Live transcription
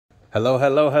Hello,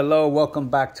 hello, hello. Welcome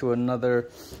back to another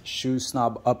Shoe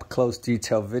Snob up close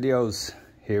detail videos.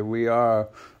 Here we are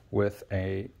with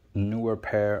a newer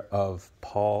pair of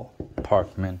Paul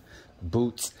Parkman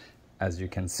boots, as you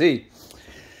can see.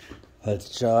 Let's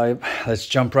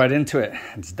jump right into it.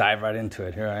 Let's dive right into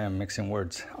it. Here I am mixing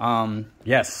words.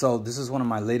 Yes, so this is one of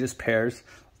my latest pairs,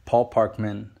 Paul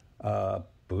Parkman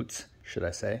boots, should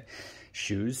I say,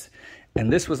 shoes. And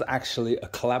this was actually a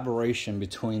collaboration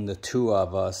between the two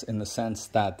of us in the sense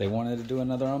that they wanted to do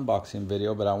another unboxing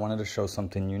video, but I wanted to show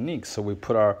something unique. So we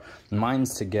put our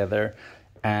minds together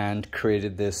and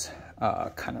created this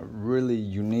kind of really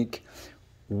unique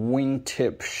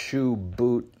wingtip shoe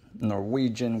boot,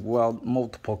 Norwegian, well,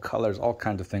 multiple colors, all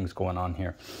kinds of things going on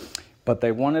here. But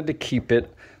they wanted to keep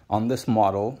it on this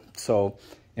model. So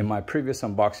in my previous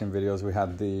unboxing videos, we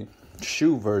had the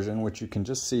shoe version, which you can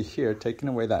just see here, taking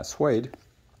away that suede,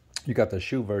 you got the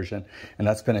shoe version, and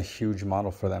that's been a huge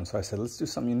model for them. So I said, let's do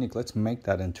something unique. Let's make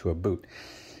that into a boot.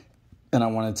 And I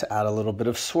wanted to add a little bit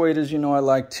of suede. As you know, I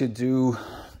like to do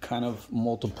kind of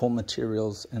multiple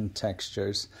materials and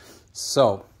textures.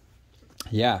 So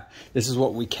yeah, this is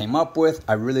what we came up with.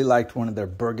 I really liked one of their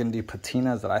Burgundy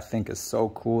Patinas that I think is so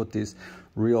cool with these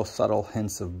real subtle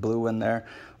hints of blue in there.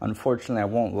 Unfortunately, I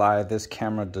won't lie, this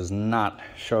camera does not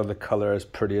show the color as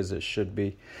pretty as it should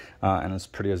be and as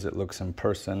pretty as it looks in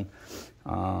person.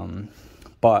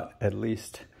 But at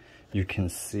least you can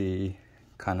see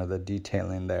kind of the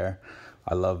detailing there.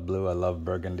 I love blue, I love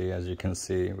burgundy. As you can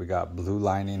see, we got blue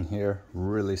lining here,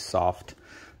 really soft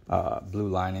blue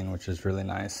lining, which is really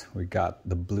nice. We got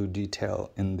the blue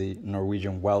detail in the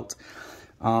Norwegian welt.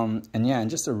 And yeah, and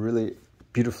just a really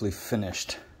beautifully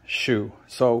finished shoe.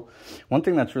 So one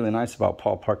thing that's really nice about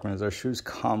Paul Parkman is their shoes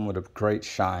come with a great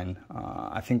shine.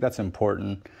 I think that's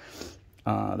important.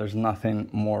 There's nothing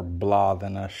more blah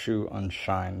than a shoe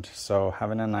unshined. So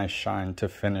having a nice shine to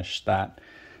finish that,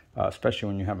 especially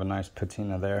when you have a nice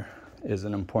patina there, is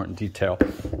an important detail.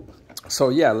 So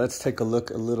yeah, let's take a look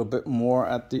a little bit more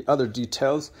at the other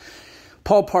details.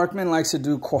 Paul Parkman likes to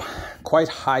do quite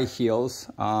high heels,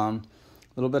 a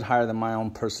little bit higher than my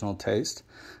own personal taste.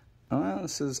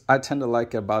 I tend to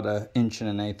like about 1.1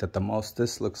 inches at the most.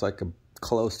 This looks like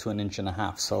close to 1.5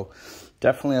 inches. So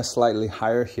definitely a slightly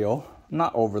higher heel,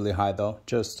 not overly high though,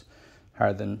 just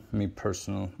higher than my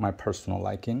personal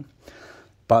liking.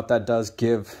 But that does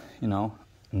give, you know,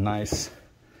 nice.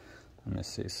 Let me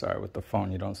see, sorry, with the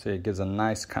phone you don't see. It gives a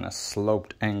nice kind of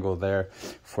sloped angle there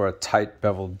for a tight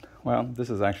beveled, well, this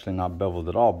is actually not beveled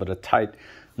at all, but a tight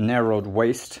narrowed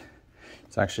waist.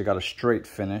 It's actually got a straight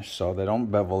finish, so they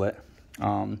don't bevel it.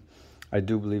 I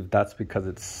do believe that's because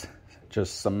it's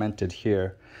just cemented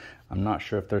here. I'm not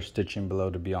sure if they're stitching below,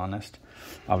 to be honest.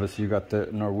 Obviously, you got the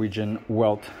Norwegian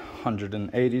welt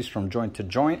 180s from joint to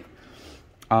joint.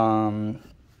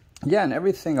 Yeah, and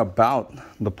everything about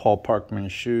the Paul Parkman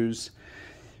shoes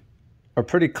are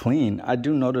pretty clean. I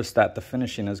do notice that the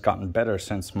finishing has gotten better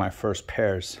since my first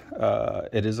pairs.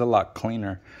 It is a lot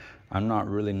cleaner. I'm not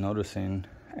really noticing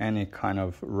any kind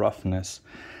of roughness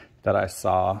that I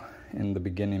saw in the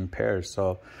beginning pairs.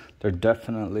 So they're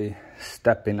definitely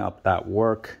stepping up that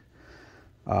work.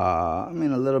 I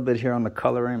mean, a little bit here on the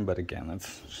coloring, but again,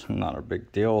 it's not a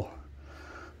big deal.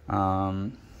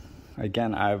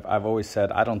 Again, I've always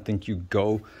said, I don't think you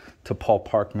go to Paul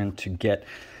Parkman to get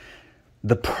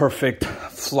the perfect,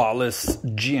 flawless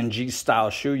G&G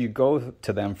style shoe. You go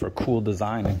to them for cool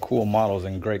design and cool models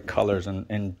and great colors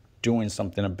and doing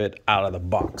something a bit out of the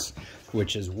box,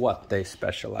 which is what they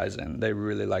specialize in. They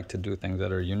really like to do things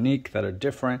that are unique, that are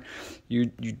different.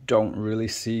 You don't really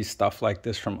see stuff like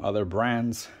this from other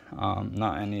brands,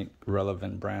 not any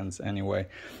relevant brands anyway.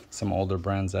 Some older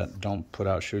brands that don't put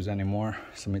out shoes anymore,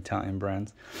 some Italian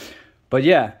brands. But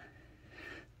yeah,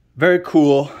 very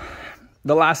cool.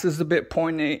 The last is a bit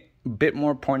pointy, a bit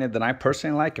more pointed than I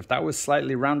personally like. If that was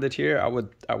slightly rounded here, I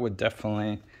would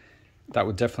definitely, that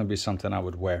would definitely be something I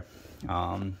would wear.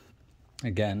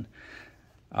 Again,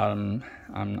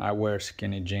 I wear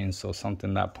skinny jeans, so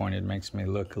something that pointed makes me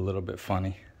look a little bit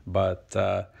funny. But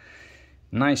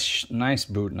nice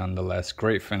boot nonetheless.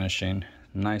 Great finishing.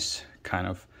 Nice kind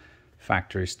of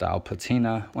factory style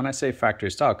patina. When I say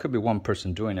factory style, it could be one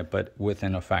person doing it, but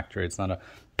within a factory. It's not a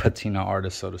patina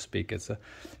artist, so to speak. It's a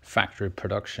factory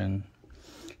production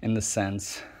in the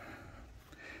sense.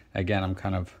 Again, I'm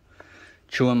kind of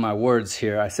chewing my words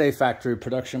here. I say factory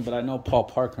production, but I know Paul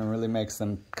Parkman really makes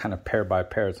them kind of pair by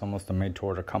pair. It's almost a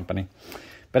made-to-order company.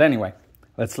 But anyway,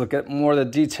 let's look at more of the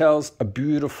details. A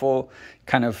beautiful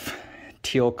kind of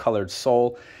teal-colored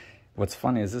sole. What's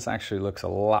funny is this actually looks a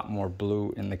lot more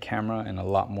blue in the camera and a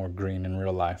lot more green in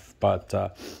real life. But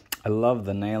I love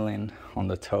the nailing on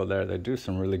the toe there. They do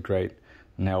some really great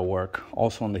nail work.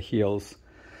 Also on the heels,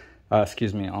 on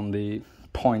the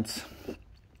points,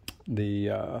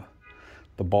 the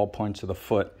ball points of the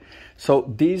foot.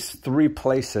 So these three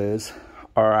places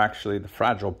are actually the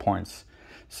fragile points.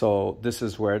 So this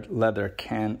is where leather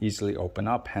can easily open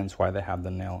up, hence why they have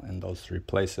the nail in those three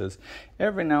places.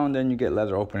 Every now and then you get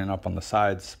leather opening up on the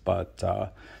sides, but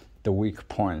the weak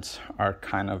points are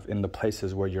kind of in the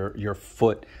places where your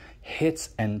foot hits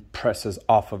and presses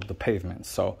off of the pavement.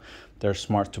 So they're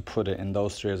smart to put it in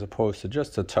those three as opposed to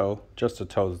just the toe. Just the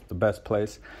toe is the best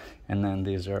place. And then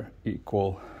these are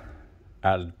equal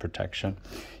added protection.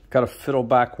 Got a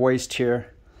fiddleback waist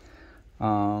here.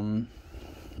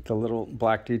 The little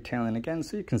black detailing again,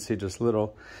 so you can see just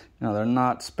little, they're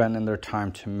not spending their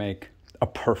time to make a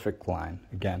perfect line.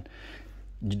 Again,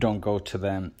 you don't go to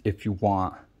them if you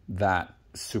want that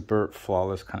super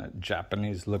flawless kind of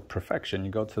Japanese look perfection. You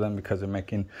go to them because they're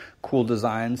making cool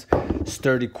designs,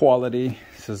 sturdy quality.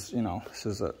 This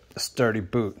is a sturdy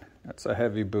boot. It's a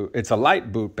heavy boot. It's a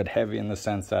light boot, but heavy in the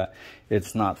sense that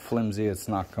it's not flimsy. It's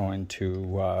not going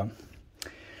to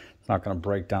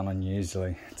break down on you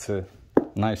easily. It's a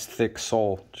nice thick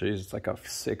sole. Jeez, it's like a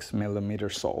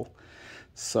 6mm sole.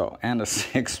 So, and a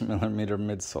 6mm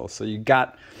midsole. So you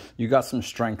got some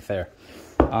strength there.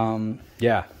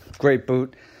 Yeah, great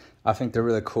boot. I think they're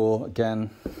really cool. Again,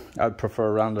 I'd prefer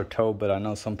a rounder toe, but I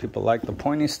know some people like the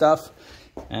pointy stuff.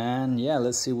 And yeah,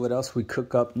 let's see what else we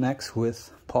cook up next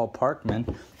with Paul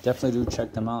Parkman. Definitely do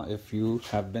check them out if you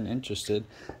have been interested.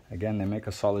 Again, they make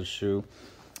a solid shoe.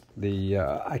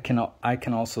 I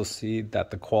can also see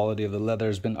that the quality of the leather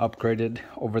has been upgraded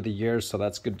over the years, so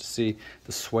that's good to see.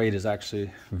 The suede is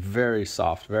actually very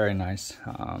soft, very nice.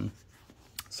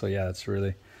 So yeah, it's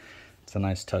a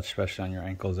nice touch, especially on your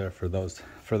ankles there. For those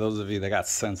of you that got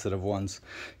sensitive ones,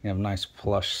 you have nice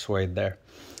plush suede there.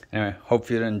 Anyway, hope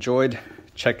you enjoyed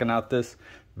checking out this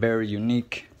very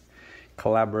unique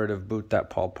collaborative boot that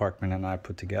Paul Parkman and I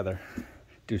put together.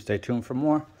 Do stay tuned for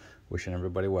more. Wishing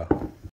everybody well.